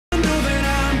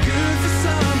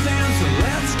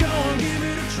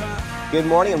Good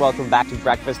morning and welcome back to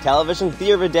Breakfast Television.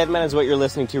 Fear of a Dead Man is what you're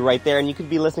listening to right there, and you could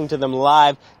be listening to them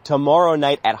live tomorrow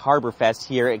night at Harbourfest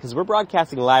here, because we're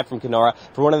broadcasting live from Kenora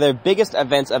for one of their biggest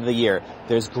events of the year.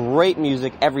 There's great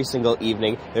music every single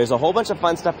evening. There's a whole bunch of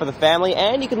fun stuff for the family,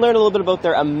 and you can learn a little bit about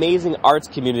their amazing arts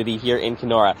community here in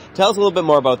Kenora. Tell us a little bit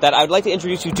more about that. I would like to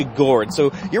introduce you to Gord.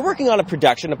 So you're working on a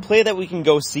production, a play that we can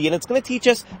go see, and it's going to teach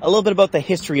us a little bit about the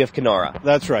history of Kenora.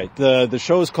 That's right. The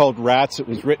show is called Rats. It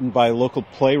was written by a local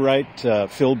playwright,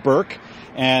 Phil Burke,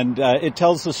 and it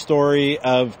tells the story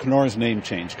of Kenora's name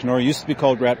change. Kenora used to be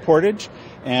called Rat Portage,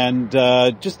 and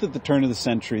just at the turn of the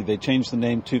century, they changed the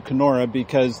name to Kenora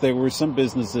because there were some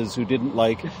businesses who didn't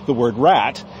like the word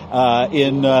rat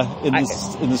in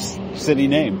the city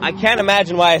name. I can't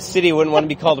imagine why a city wouldn't want to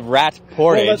be called Rat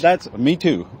Portage. Well, that's me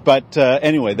too. But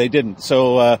anyway, they didn't.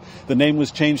 So the name was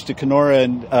changed to Kenora,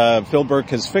 and Phil Burke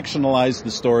has fictionalized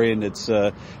the story, and it's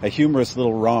a humorous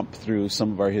little romp through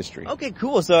some of our history. Okay,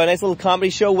 cool. So a nice little comedy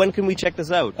show. When can we check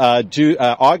this out?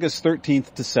 August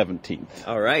 13th to 17th.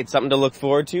 All right, something to look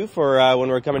forward to for when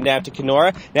we're coming down to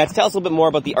Kenora. Now, to tell us a little bit more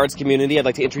about the arts community, I'd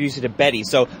like to introduce you to Betty.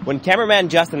 So when cameraman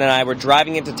Justin and I were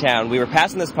driving into town, we were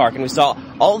passing this park and we saw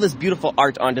all this beautiful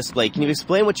art on display. Can you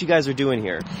explain what you guys are doing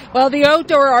here? Well, the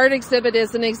outdoor art exhibit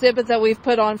is an exhibit that we've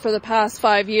put on for the past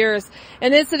 5 years,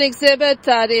 and it's an exhibit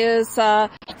that is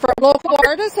from local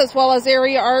artists as well as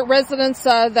area art residents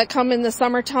that come in the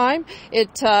summertime.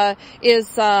 It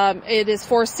is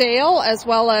for sale as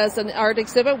well as an art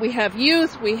exhibit. We have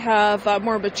youth, we have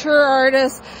more mature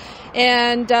artists,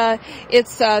 and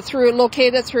it's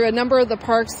located through a number of the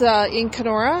parks in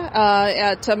Kenora,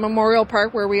 at Memorial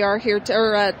Park where we are here,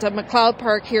 or at McLeod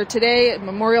Park here today, at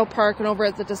Memorial Park, and over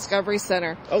at the Discovery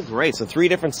Center. Oh, great! So 3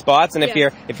 different spots, and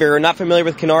if you're not familiar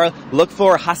with Kenora, look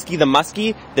for Husky the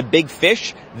Muskie, the big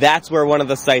fish. That's where one of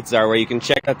the sites are, where you can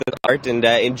check out the art and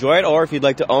enjoy it. Or if you'd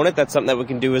like to own it, that's something that we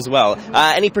can do as well.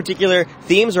 Any particular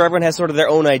themes, or everyone has sort of their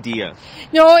own idea?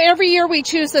 No, every year we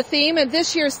choose a theme, and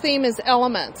this year's theme is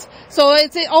elements. So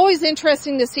it's always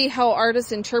interesting to see how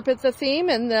artists interpret the theme,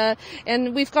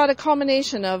 and we've got a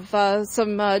combination of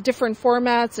some different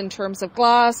formats in terms of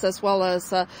glass as well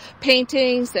as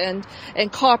paintings and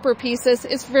copper pieces.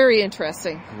 It's very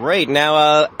interesting. Great.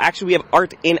 Now, actually, we have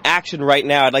art in action right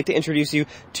now. I'd like to introduce you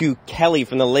to Kelly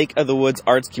from the Lake of the Woods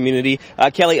Arts Community.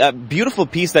 Kelly, a beautiful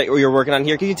piece that you're working on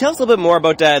here. Can you tell us a little bit more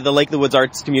about the Lake of the Woods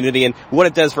Arts Community and what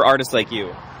it does for artists like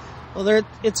you? Well,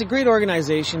 it's a great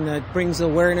organization that brings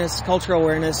awareness, cultural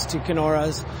awareness to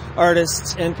Kenora's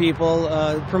artists and people,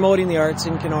 promoting the arts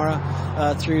in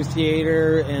Kenora through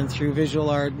theater and through visual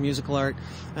art, musical art.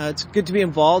 It's good to be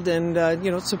involved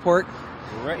and, support.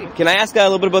 Right. Can I ask a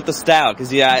little bit about the style?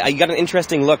 Because you got an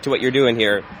interesting look to what you're doing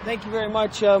here. Thank you very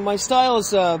much. My style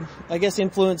is, I guess,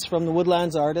 influenced from the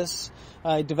Woodlands artists.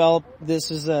 I developed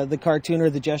this as the cartoon or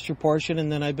the gesture portion,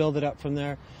 and then I build it up from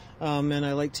there. And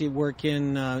I like to work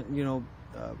in,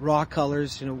 raw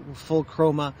colors, full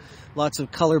chroma, lots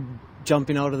of color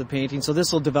jumping out of the painting. So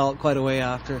this will develop quite a way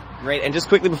after. Great. And just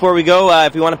quickly before we go,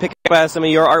 if you want to pick up some of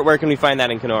your art, where can we find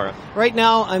that in Kenora? Right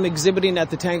now, I'm exhibiting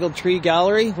at the Tangled Tree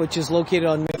Gallery, which is located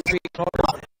on Main Street,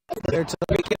 Kenora. They're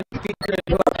featured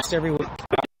every week.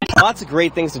 Lots of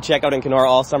great things to check out in Kenora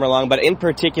all summer long, but in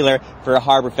particular for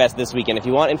Harbourfest this weekend. If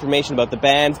you want information about the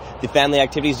bands, the family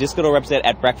activities, just go to our website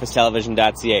at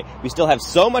breakfasttelevision.ca. We still have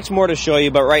so much more to show you,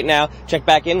 but right now, check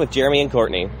back in with Jeremy and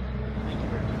Courtney.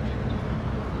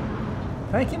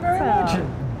 Thank you very much.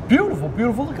 Beautiful,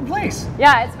 beautiful looking place.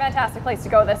 Yeah, it's a fantastic place to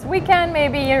go this weekend.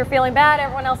 Maybe you're feeling bad,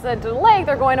 everyone else is at the lake,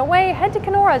 they're going away. Head to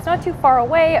Kenora, it's not too far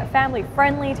away, family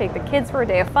friendly, take the kids for a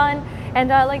day of fun. And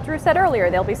like Drew said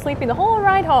earlier, they'll be sleeping the whole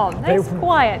ride home. Nice,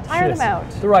 quiet, tire them out.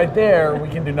 The ride there, we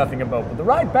can do nothing about, but the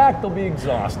ride back, they'll be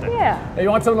exhausted. Yeah. Now, you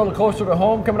want something a little closer to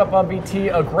home? Coming up on BT,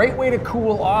 a great way to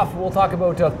cool off. We'll talk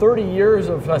about 30 years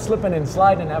of slipping and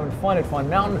sliding and having fun at Fun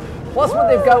Mountain, plus what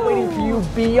they've got waiting for you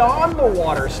beyond the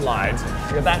water slides.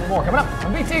 We got that and more coming up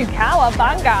on BT.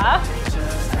 Cowabunga.